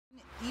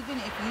Even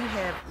if you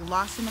have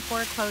lost in a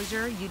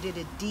foreclosure, you did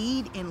a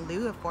deed in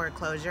lieu of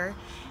foreclosure,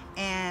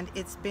 and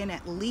it's been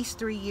at least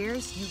 3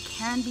 years, you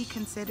can be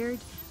considered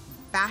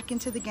back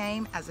into the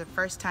game as a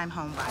first-time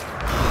home buyer.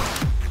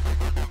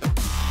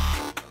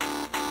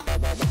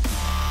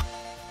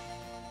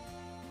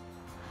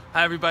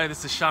 Hi everybody,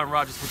 this is Sean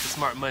Rogers with the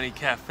Smart Money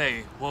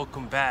Cafe.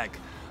 Welcome back.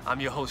 I'm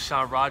your host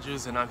Sean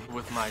Rogers, and I'm here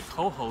with my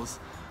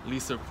co-host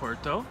Lisa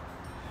Puerto.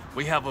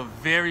 We have a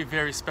very,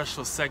 very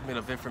special segment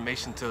of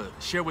information to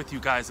share with you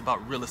guys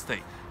about real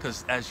estate,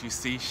 because as you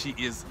see, she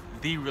is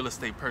the real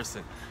estate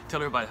person. Tell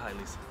everybody hi,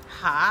 Lisa.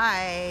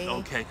 Hi.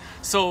 Okay,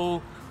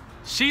 so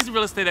she's a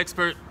real estate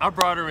expert. I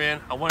brought her in.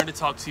 I wanted to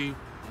talk to you.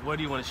 What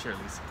do you want to share,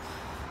 Lisa?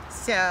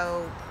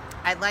 So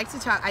I'd like to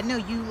talk, I know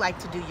you like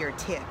to do your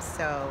tips,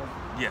 so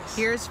yes.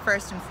 Here's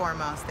first and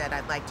foremost that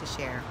I'd like to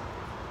share.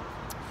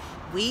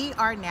 We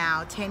are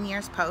now 10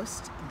 years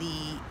post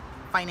the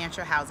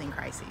financial housing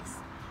crisis.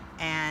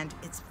 And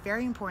it's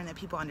very important that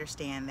people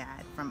understand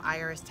that from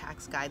IRS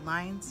tax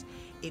guidelines,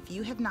 if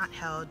you have not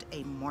held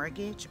a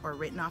mortgage or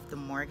written off the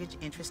mortgage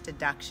interest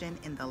deduction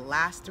in the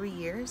last 3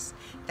 years,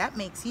 that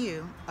makes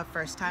you a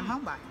first-time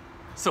home buyer.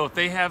 So if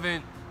they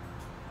haven't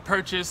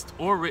purchased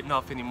or written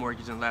off any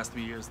mortgage in the last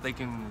 3 years, they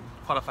can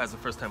qualify as a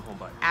first-time home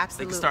buyer.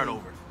 Absolutely. They can start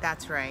over.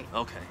 That's right.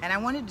 Okay. And I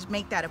wanted to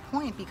make that a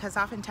point because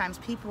oftentimes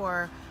people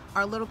are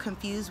a little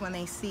confused when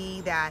they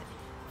see that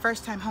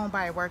first-time home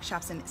buyer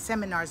workshops and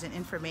seminars and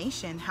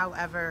information.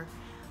 However,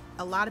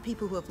 a lot of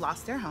people who have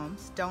lost their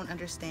homes don't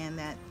understand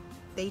that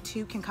they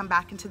too can come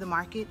back into the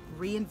market,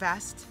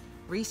 reinvest,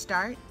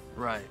 restart.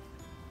 Right.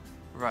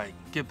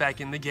 Get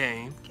back in the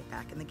game. Get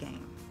back in the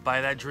game.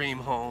 Buy that dream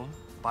home.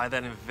 Buy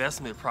that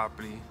investment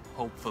property,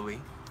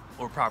 hopefully,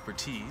 or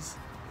properties,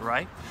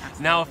 right?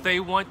 Absolutely. Now, if they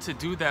want to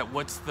do that,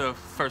 what's the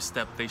first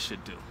step they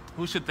should do?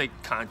 Who should they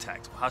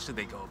contact? How should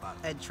they go about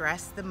it?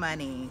 Address the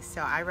money.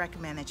 So I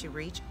recommend that you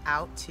reach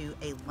out to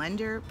a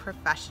lender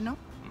professional.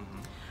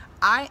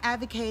 I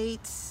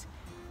advocate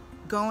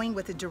going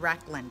with a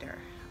direct lender.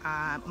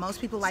 Most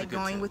people like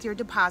going with your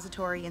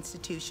depository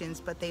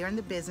institutions, but they are in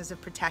the business of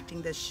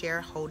protecting the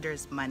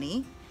shareholders'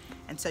 money.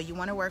 And so you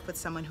want to work with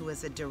someone who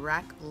is a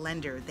direct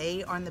lender.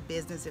 They are in the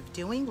business of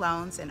doing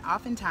loans, and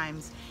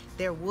oftentimes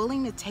they're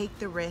willing to take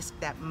the risk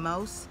that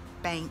most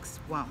banks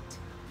won't.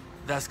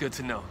 That's good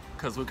to know,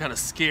 because we're kind of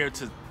scared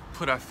to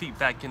put our feet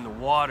back in the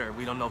water.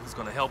 We don't know who's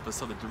going to help us,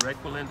 so the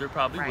direct lender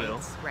probably will.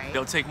 Right.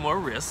 They'll take more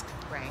risk.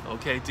 Right.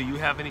 Okay, do you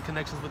have any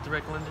connections with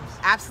direct lenders?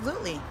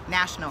 Absolutely.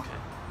 National. Okay.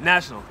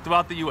 National,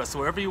 throughout the U.S. So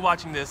wherever you're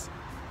watching this,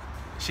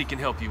 she can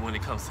help you when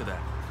it comes to that.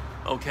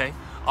 Okay.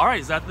 All right,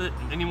 is that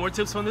any more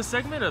tips on this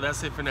segment, or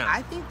that's it for now?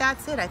 I think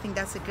that's it. I think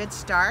that's a good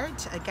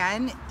start.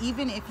 Again,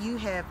 even if you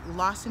have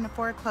lost in a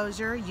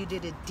foreclosure, you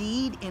did a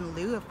deed in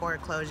lieu of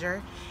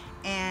foreclosure,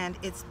 and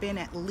it's been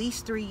at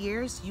least 3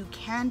 years, you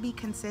can be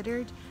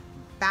considered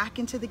back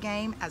into the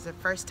game as a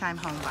first-time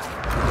home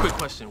buyer. Quick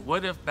question.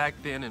 What if back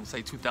then in,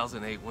 say,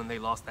 2008, when they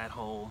lost that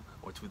home,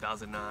 or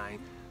 2009,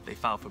 they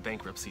filed for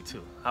bankruptcy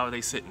too? How are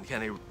they sitting? Can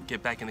they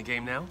get back in the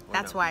game now?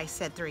 That's why I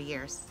said 3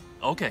 years.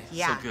 Okay,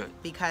 yeah, so good.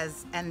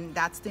 Because, and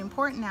that's the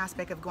important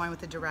aspect of going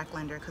with a direct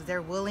lender, because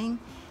they're willing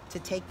to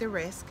take the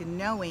risk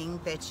knowing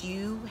that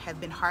you have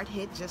been hard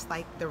hit just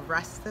like the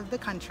rest of the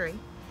country.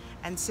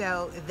 And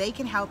so they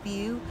can help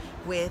you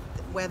with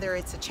whether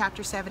it's a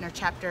Chapter 7 or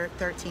Chapter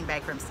 13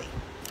 bankruptcy.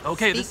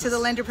 Okay, Speak to the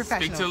lender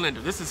professional. Speak to the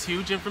lender. This is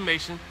huge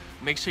information.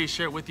 Make sure you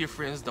share it with your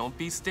friends. Don't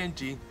be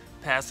stingy.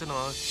 Pass it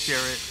on, share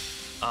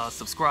it,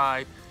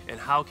 subscribe. And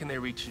how can they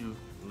reach you,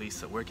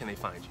 Lisa? Where can they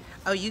find you?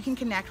 Oh, you can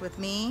connect with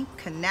me,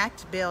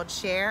 connect, build,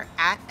 share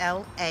at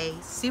LA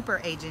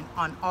Super Agent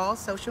on all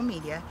social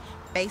media,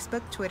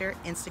 Facebook, Twitter,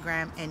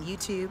 Instagram, and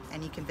YouTube.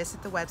 And you can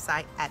visit the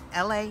website at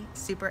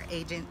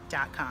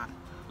lasuperaagent.com.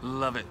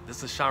 Love it.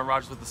 This is Sean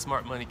Rogers with the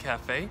Smart Money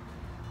Cafe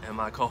and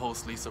my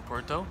co-host Lisa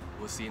Puerto.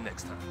 We'll see you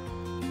next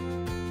time.